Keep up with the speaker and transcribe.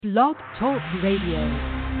Blog Talk Radio.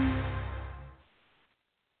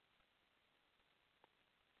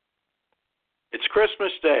 It's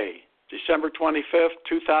Christmas Day, December 25th,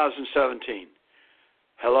 2017.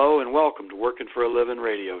 Hello and welcome to Workin for a Livin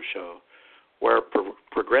radio show, where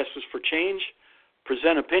progressives for change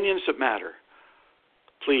present opinions that matter.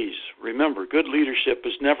 Please remember, good leadership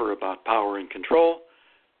is never about power and control,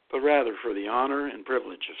 but rather for the honor and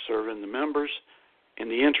privilege of serving the members in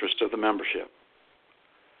the interest of the membership.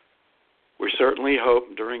 We certainly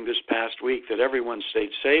hope during this past week that everyone stayed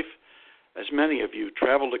safe, as many of you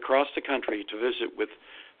traveled across the country to visit with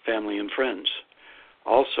family and friends.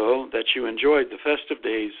 Also, that you enjoyed the festive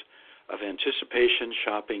days of anticipation,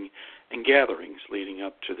 shopping, and gatherings leading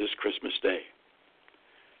up to this Christmas Day.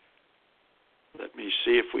 Let me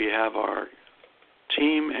see if we have our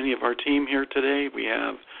team, any of our team here today. We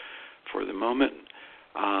have, for the moment,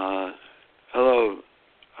 hello,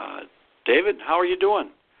 David, how are you doing?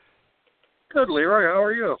 Good, Leroy. How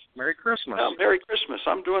are you? Merry Christmas. Merry Christmas.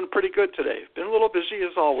 I'm doing pretty good today. Been a little busy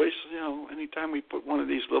as always. You know, anytime we put one of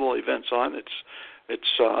these little events on,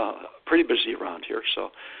 it's pretty busy around here.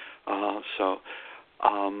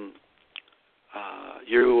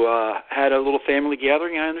 You had a little family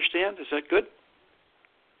gathering, I understand. Is that good?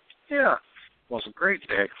 Yeah, it was a great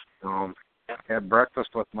day. Had breakfast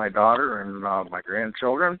with my daughter and my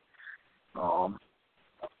grandchildren.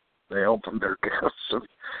 They opened their gifts,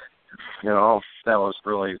 and that was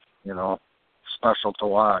really special to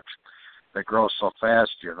watch. They grow so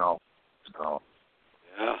fast, So,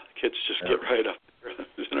 yeah, kids just get right up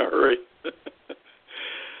in a hurry.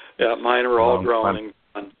 Yeah, mine are all growing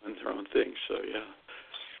on their own things. So yeah.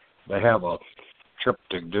 They have a trip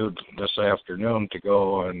to do this afternoon to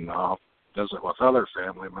go and visit with other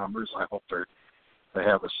family members. I hope they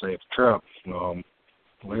have a safe trip.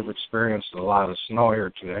 We've experienced a lot of snow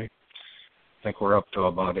here today. I think we're up to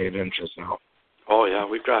about 8 inches now. Oh yeah,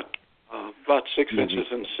 we've got about 6 inches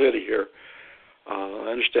in the city here.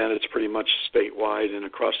 I understand it's pretty much statewide and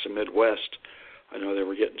across the Midwest. I know they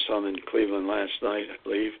were getting some in Cleveland last night, I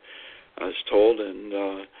believe, I was told,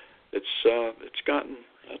 and it's gotten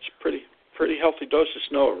pretty healthy dose of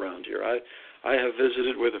snow around here. I have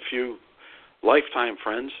visited with a few lifetime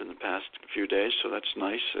friends in the past few days, so that's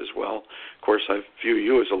nice as well. Of course, I view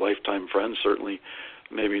you as a lifetime friend, certainly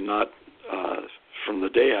maybe not from the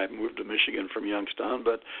day I moved to Michigan from Youngstown,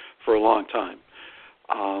 but for a long time.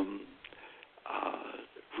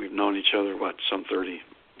 We've known each other, some 30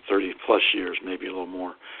 plus years, maybe a little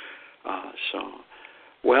more.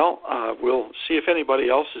 We'll see if anybody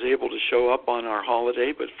else is able to show up on our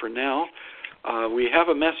holiday, but for now, we have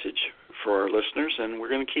a message for our listeners, and we're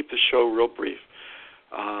going to keep the show real brief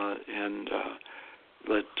and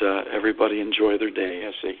let everybody enjoy their day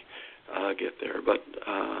as they get there, but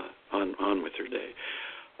on with their day.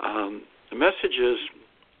 The message is,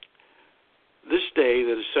 this day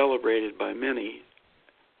that is celebrated by many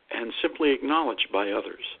and simply acknowledged by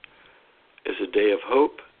others is a day of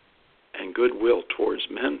hope and goodwill towards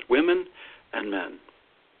men, women, and men.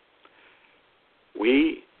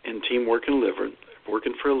 We in Team Workin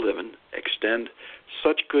for a Livin, extend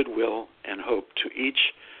such goodwill and hope to each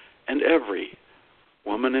and every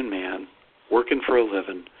woman and man working for a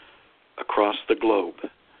living across the globe,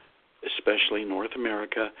 especially North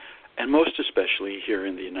America, and most especially here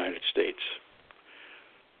in the United States.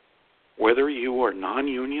 Whether you are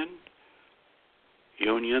non-union,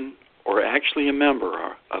 union, or actually a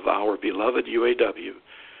member of our beloved UAW,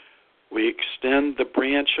 we extend the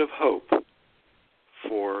branch of hope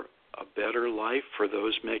for a better life for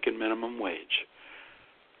those making minimum wage,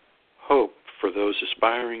 hope for those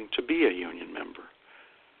aspiring to be a union member,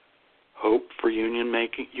 hope for union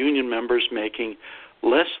members making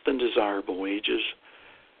less than desirable wages,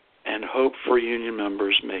 and hope for union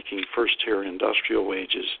members making first-tier industrial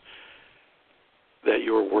wages, that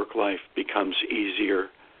your work life becomes easier,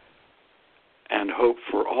 and hope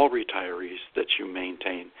for all retirees that you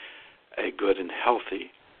maintain a good and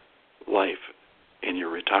healthy life in your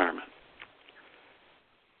retirement.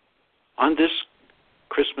 On this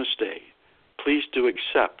Christmas Day, please do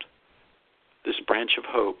accept this branch of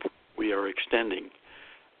hope we are extending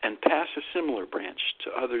and pass a similar branch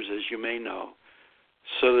to others as you may know,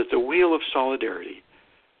 so that the wheel of solidarity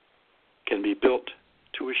can be built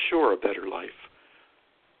to assure a better life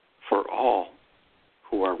for all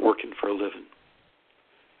who are working for a living.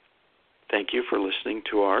 Thank you for listening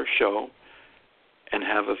to our show, and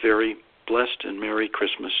have a very blessed and Merry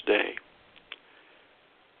Christmas Day.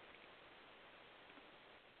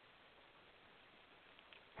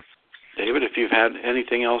 David, if you've had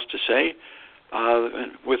anything else to say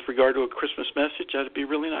with regard to a Christmas message, that'd be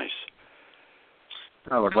really nice.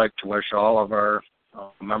 I would like to wish all of our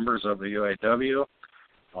members of the UAW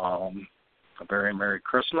a very Merry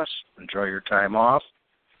Christmas. Enjoy your time off.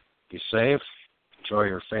 Be safe. Enjoy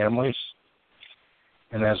your families.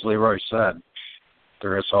 And as Leroy said,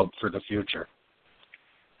 there is hope for the future.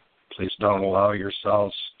 Please don't allow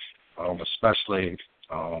yourselves, especially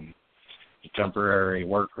the temporary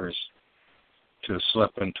workers, to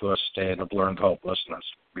slip into a state of learned hopelessness,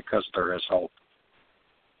 because there is hope.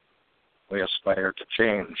 We aspire to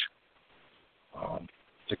change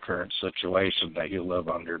the current situation that you live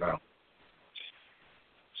under now.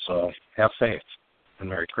 So have faith, and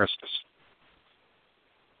Merry Christmas.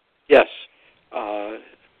 Yes.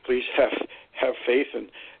 Please have faith and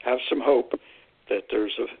have some hope that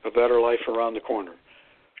there's a better life around the corner.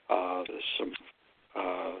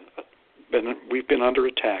 We've been under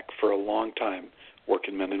attack for a long time,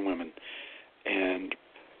 working men and women, and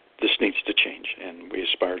this needs to change, and we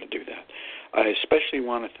aspire to do that. I especially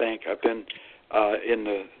want to thank, I've been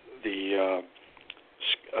in the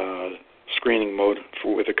screening mode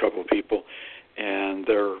with a couple of people, and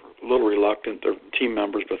they're a little reluctant. They're team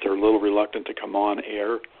members, but they're a little reluctant to come on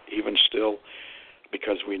air, even still,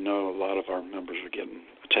 because we know a lot of our members are getting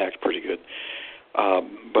attacked pretty good.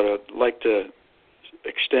 But I'd like to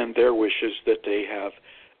extend their wishes that they have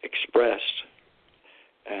expressed,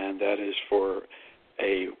 and that is for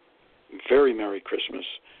a very Merry Christmas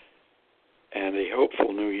and a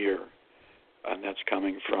hopeful New Year. And that's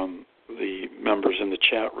coming from the members in the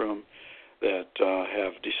chat room that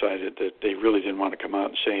have decided that they really didn't want to come out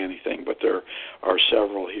and say anything, but there are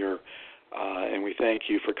several here. And we thank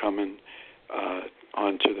you for coming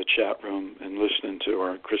onto the chat room and listening to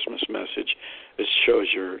our Christmas message. This shows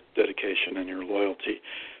your dedication and your loyalty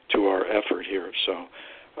to our effort here, so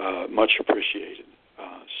much appreciated.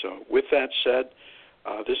 So with that said,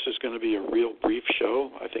 this is going to be a real brief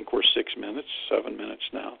show. I think we're 7 minutes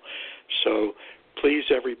now. So please,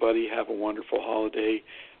 everybody, have a wonderful holiday.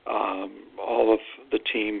 All of the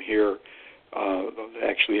team here,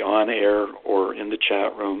 actually on air or in the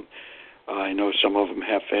chat room, I know some of them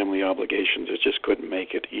have family obligations that just couldn't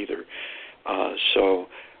make it either. So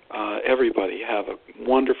everybody have a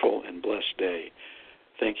wonderful and blessed day.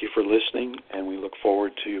 Thank you for listening, and we look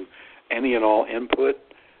forward to any and all input,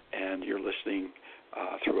 and you're listening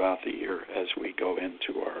throughout the year as we go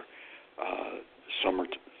into our summer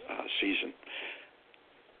season.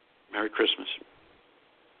 Merry Christmas.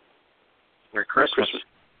 Merry Christmas.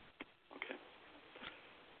 Okay.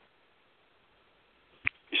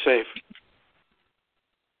 Be safe.